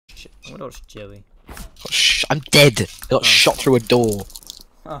Shit, I wonder what's Joey. I'm dead. I got shot through a door.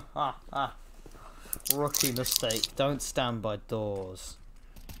 Rookie mistake. Don't stand by doors.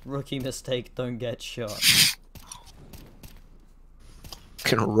 Rookie mistake. Don't get shot.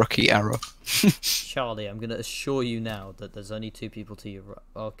 Rookie error. Charlie, I'm gonna assure you now that there's only 2 people to your right.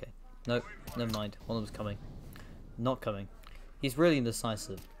 Oh, okay. No, never mind. One of them's coming. Not coming. He's really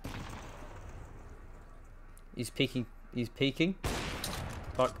indecisive. He's peeking. He's peeking.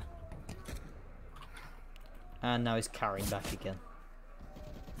 Fuck. And now he's carrying back again.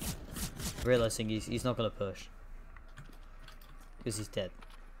 Realising he's not gonna push. Because he's dead.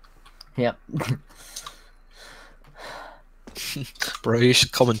 Yep. Bro, you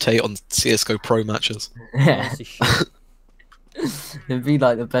should commentate on CSGO Pro matches. Honestly, shit. It'd be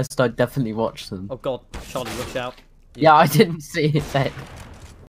like the best. I'd definitely watch them. Oh god, Charlie, watch out. Yeah, I didn't see it then.